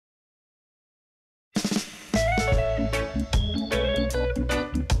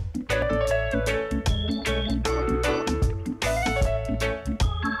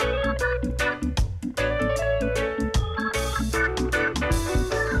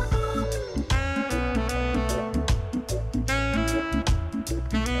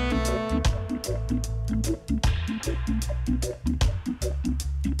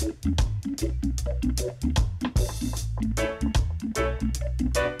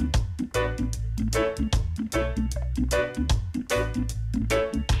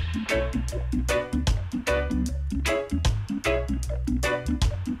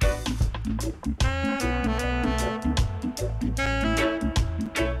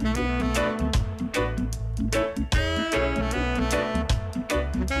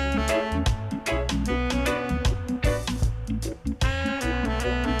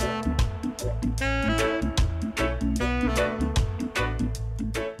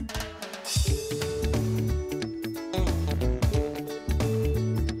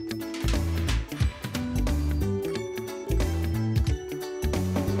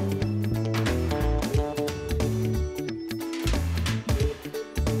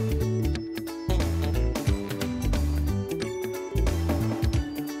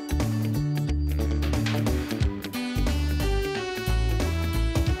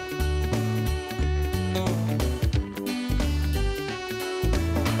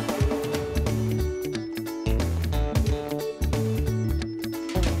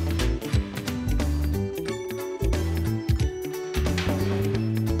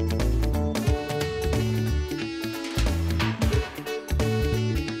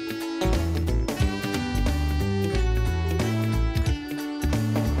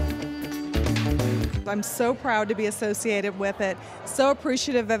I'm so proud to be associated with it. So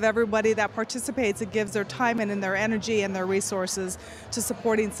appreciative of everybody that participates and gives their time and their energy and their resources to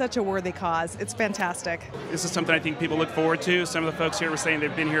supporting such a worthy cause. It's fantastic. This is something I think people look forward to. Some of the folks here were saying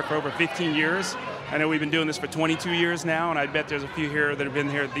they've been here for over 15 years. I know we've been doing this for 22 years now, and I bet there's a few here that have been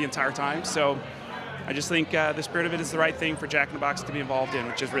here the entire time. So I just think the spirit of it is the right thing for Jack in the Box to be involved in,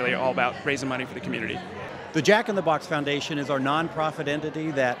 which is really all about raising money for the community. The Jack in the Box Foundation is our nonprofit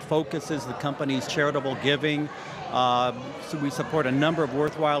entity that focuses the company's charitable giving. So we support a number of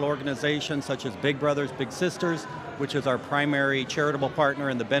worthwhile organizations such as Big Brothers Big Sisters, which is our primary charitable partner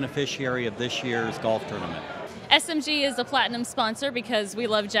and the beneficiary of this year's golf tournament. SMG is a platinum sponsor because we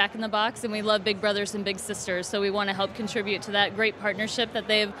love Jack in the Box and we love Big Brothers and Big Sisters, so we want to help contribute to that great partnership that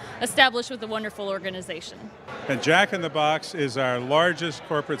they've established with a wonderful organization. And Jack in the Box is our largest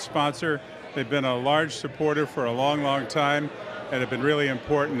corporate sponsor. They've been a large supporter for a long, long time and have been really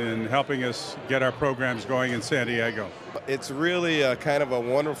important in helping us get our programs going in San Diego. It's really a kind of a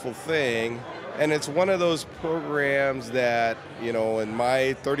wonderful thing, and it's one of those programs that, you know, in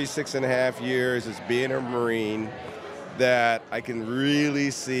my 36 and a half years as being a Marine, that I can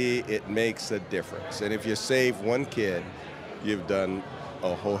really see it makes a difference. And if you save one kid, you've done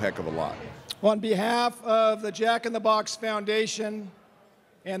a whole heck of a lot. On behalf of the Jack in the Box Foundation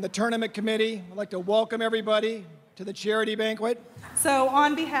and the tournament committee, I'd like to welcome everybody to the charity banquet. So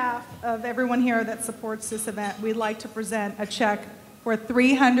on behalf of everyone here that supports this event, we'd like to present a check for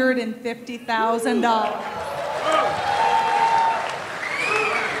 $350,000.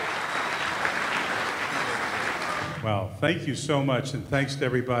 Wow, thank you so much, and thanks to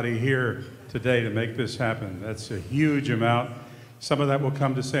everybody here today to make this happen. That's a huge amount. Some of that will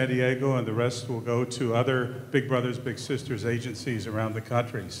come to San Diego, and the rest will go to other Big Brothers Big Sisters agencies around the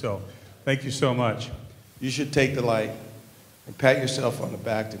country. So thank you so much. You should take the light and pat yourself on the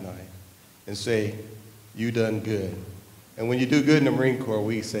back tonight and say, you done good. And when you do good in the Marine Corps,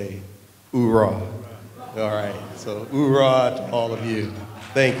 we say, hoorah. All right, so hoorah to all of you.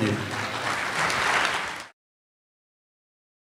 Thank you.